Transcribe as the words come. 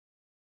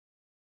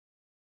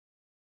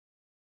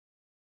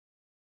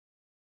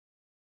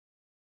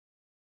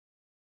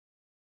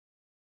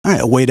All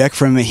right, Wade Eck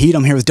from H.E.A.T.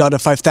 I'm here with Dada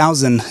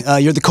 5000.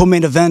 You're the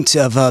co-main event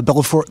of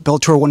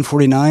Bellator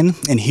 149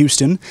 in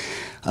Houston.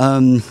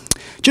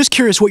 Just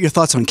curious what your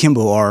thoughts on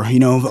Kimbo are. You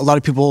know, a lot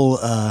of people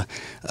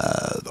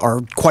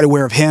are quite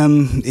aware of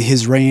him,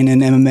 his reign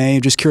in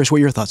MMA. Just curious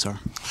what your thoughts are.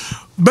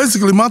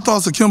 Basically, my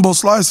thoughts of Kimbo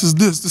Slice is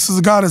this. This is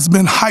a guy that's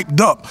been hyped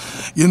up,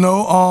 you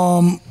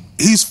know.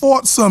 He's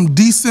fought some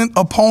decent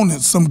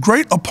opponents, some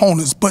great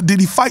opponents, but did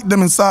he fight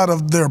them inside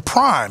of their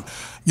prime?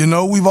 You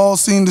know, we've all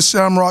seen the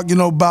Shamrock,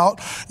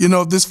 bout. You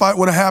know, if this fight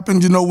would have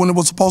happened, when it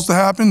was supposed to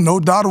happen, no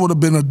doubt it would have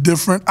been a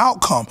different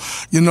outcome.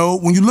 You know,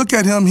 when you look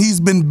at him, he's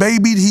been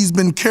babied, he's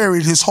been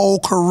carried his whole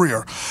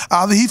career.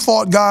 Either he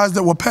fought guys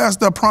that were past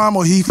their prime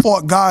or he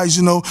fought guys,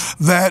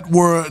 that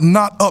were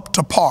not up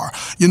to par.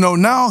 You know,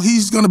 now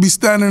he's going to be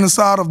standing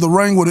inside of the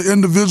ring with an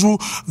individual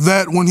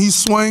that when he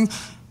swing,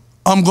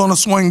 I'm going to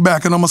swing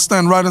back and I'm going to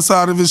stand right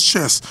inside of his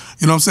chest,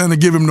 you know what I'm saying, to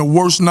give him the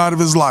worst night of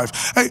his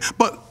life. Hey,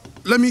 but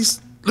let me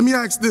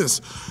ask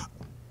this.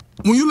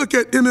 When you look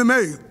at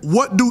MMA,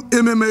 what do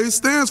MMA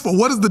stands for?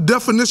 What is the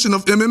definition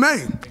of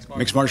MMA?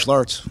 Mixed martial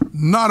arts.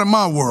 Not in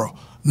my world.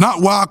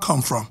 Not where I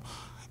come from.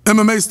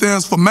 MMA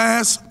stands for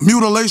mass,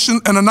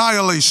 mutilation, and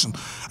annihilation.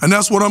 And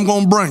that's what I'm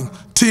going to bring.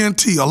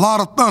 TNT, a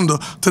lot of thunder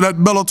to that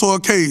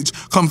Bellator cage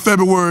come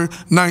February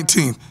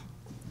 19th.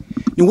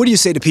 And what do you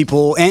say to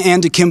people,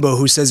 and to Kimbo,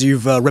 who says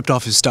you've ripped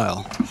off his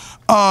style?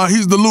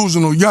 He's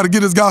delusional. You got to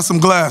get this guy some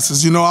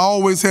glasses. You know, I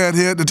always had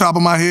hair at the top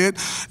of my head.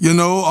 You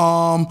know,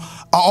 I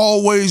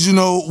always,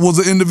 was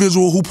an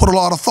individual who put a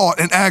lot of thought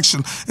and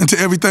action into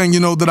everything,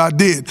 that I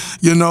did.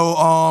 You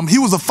know, he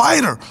was a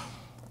fighter.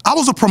 I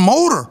was a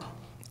promoter.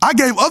 I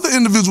gave other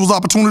individuals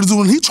opportunities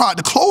when he tried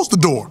to close the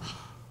door.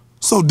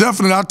 So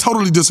definitely, I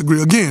totally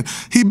disagree. Again,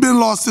 he been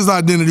lost his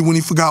identity when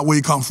he forgot where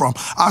he come from.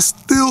 I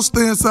still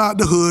stay inside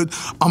the hood.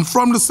 I'm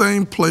from the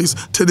same place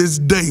to this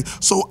day.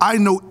 So I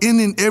know in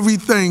and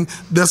everything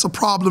that's a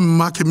problem in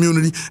my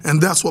community, and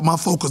that's what my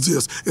focus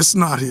is. It's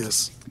not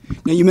his.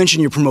 Now, you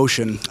mentioned your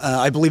promotion.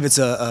 I believe it's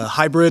a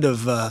hybrid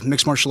of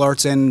mixed martial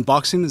arts and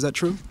boxing. Is that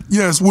true?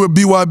 Yes, we're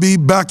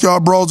BYB,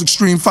 Backyard Brawls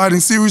Extreme Fighting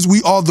Series.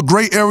 We are the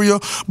gray area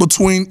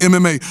between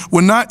MMA.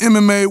 We're not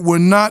MMA, we're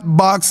not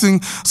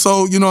boxing.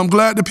 So, I'm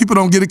glad that people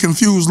don't get it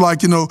confused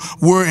like,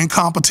 we're in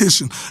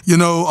competition.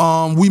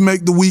 We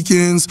make the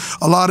weekends.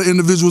 A lot of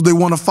individuals, they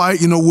want to fight.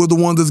 We're the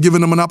ones that's giving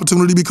them an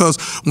opportunity because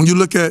when you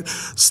look at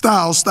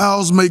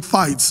styles make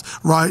fights,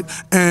 right?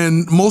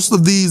 And most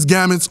of these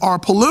gamuts are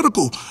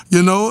political,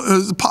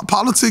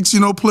 Politics,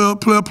 play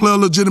a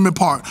legitimate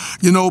part,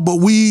 but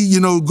we,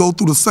 go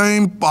through the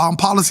same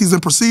policies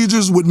and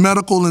procedures with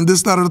medical and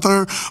this, that, and the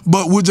third,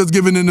 but we're just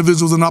giving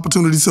individuals an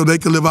opportunity so they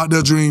can live out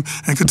their dream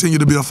and continue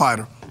to be a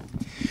fighter.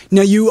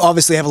 Now, you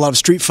obviously have a lot of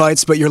street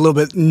fights, but you're a little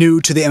bit new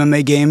to the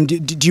MMA game.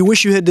 Do you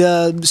wish you had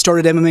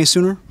started MMA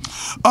sooner?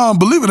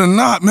 Believe it or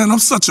not, man, I'm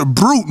such a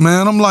brute,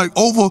 man. I'm like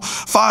over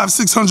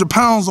 500-600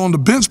 pounds on the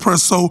bench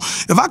press. So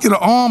if I get an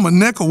arm, a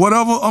neck, or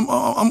whatever,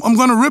 I'm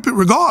gonna rip it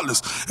regardless.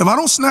 If I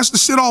don't snatch the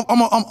shit off,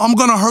 I'm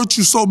gonna hurt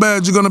you so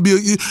bad. You're gonna be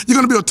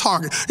a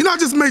target.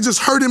 I may just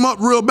hurt him up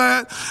real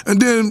bad, and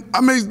then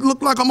I may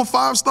look like I'm a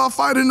 5-star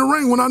fighter in the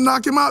ring when I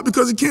knock him out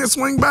because he can't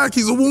swing back.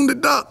 He's a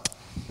wounded duck.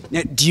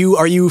 Now,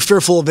 are you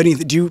fearful of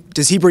anything?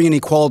 Does he bring any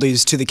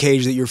qualities to the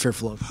cage that you're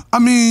fearful of? I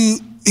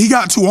mean, he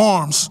got 2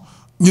 arms,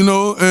 and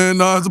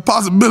there's a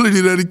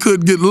possibility that he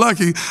could get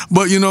lucky,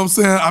 but you know what I'm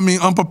saying? I mean,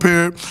 I'm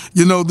prepared.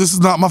 This is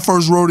not my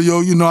first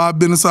rodeo. I've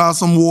been inside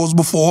some wars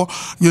before,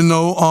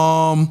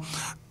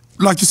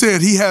 like you said,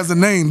 he has a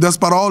name. That's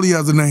about all he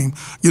has a name.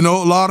 A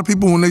lot of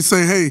people, when they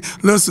say, hey,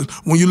 listen,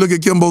 when you look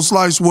at Kimbo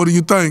Slice, what do you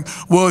think?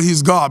 Well,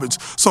 he's garbage.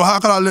 So how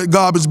can I let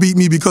garbage beat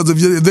me? Because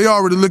if they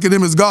already look at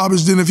him as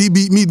garbage, then if he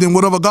beat me, then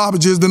whatever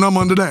garbage is, then I'm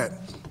under that.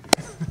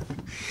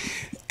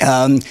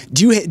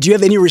 Do you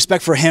have any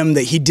respect for him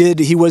that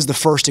he was the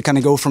first to kind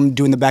of go from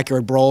doing the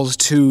backyard brawls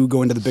to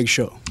going to the big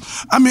show?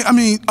 I mean, I'm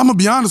going to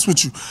be honest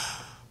with you.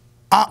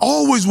 I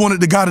always wanted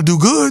the guy to do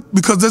good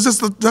because that's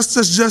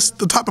just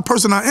the type of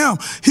person I am.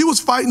 He was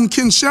fighting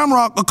Ken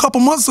Shamrock a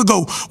couple months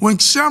ago when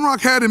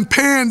Shamrock had him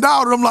panned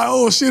out, and I'm like,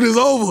 oh, shit is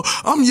over.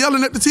 I'm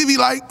yelling at the TV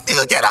like,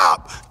 get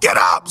up, get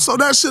up. So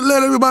that shit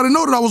let everybody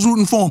know that I was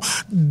rooting for him.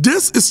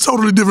 This is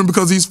totally different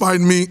because he's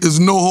fighting me.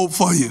 There's no hope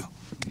for you.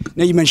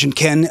 Now, you mentioned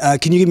Ken.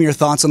 Can you give me your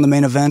thoughts on the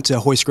main event,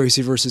 Royce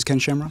Gracie versus Ken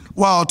Shamrock?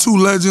 Wow, 2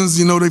 legends.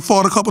 They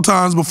fought a couple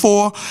times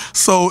before,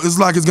 so it's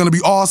like it's going to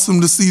be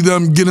awesome to see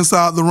them get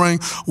inside the ring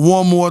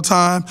one more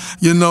time,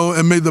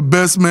 and may the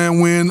best man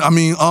win. I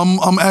mean,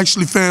 I'm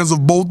actually fans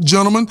of both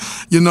gentlemen,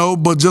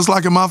 but just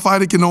like in my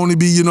fight, it can only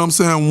be,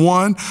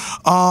 one.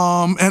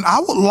 And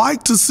I would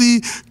like to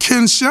see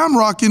Ken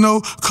Shamrock,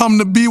 come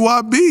to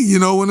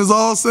BYB, when it's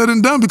all said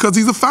and done, because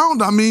he's a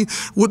founder,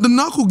 with the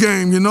knuckle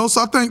game,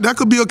 so I think that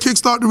could be a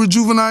kickstart to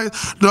rejuvenate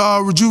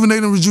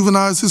and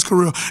rejuvenize his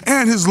career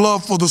and his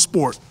love for the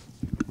sport.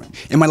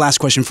 And my last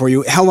question for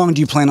you, how long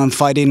do you plan on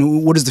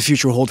fighting? What does the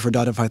future hold for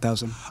Dada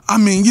 5000? I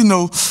mean,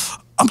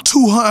 I'm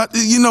 200,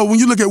 you know, when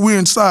you look at we're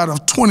inside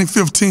of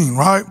 2015,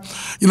 right?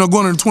 You know,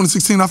 going into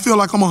 2016, I feel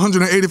like I'm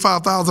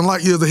 185,000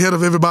 light years ahead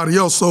of everybody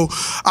else. So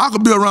I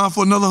could be around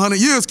for another 100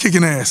 years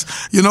kicking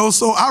ass, you know?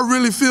 So I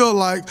really feel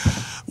like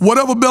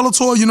whatever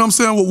Bellator, you know what I'm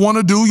saying, would want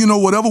to do, you know,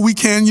 whatever we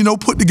can, you know,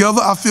 put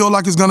together, I feel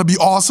like it's going to be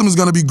awesome. It's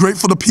going to be great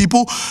for the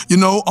people. You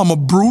know, I'm a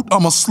brute,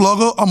 I'm a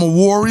slugger, I'm a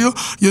warrior,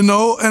 you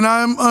know, and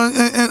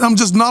I'm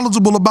just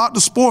knowledgeable about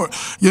the sport,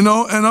 you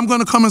know, and I'm going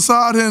to come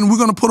inside here and we're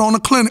going to put on a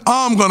clinic.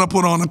 I'm going to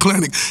put on a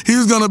clinic.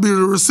 He's going to be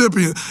the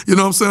recipient, you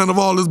know what I'm saying, of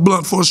all this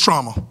blunt force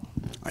trauma. All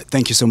right,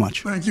 thank you so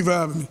much. Thank you for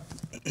having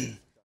me.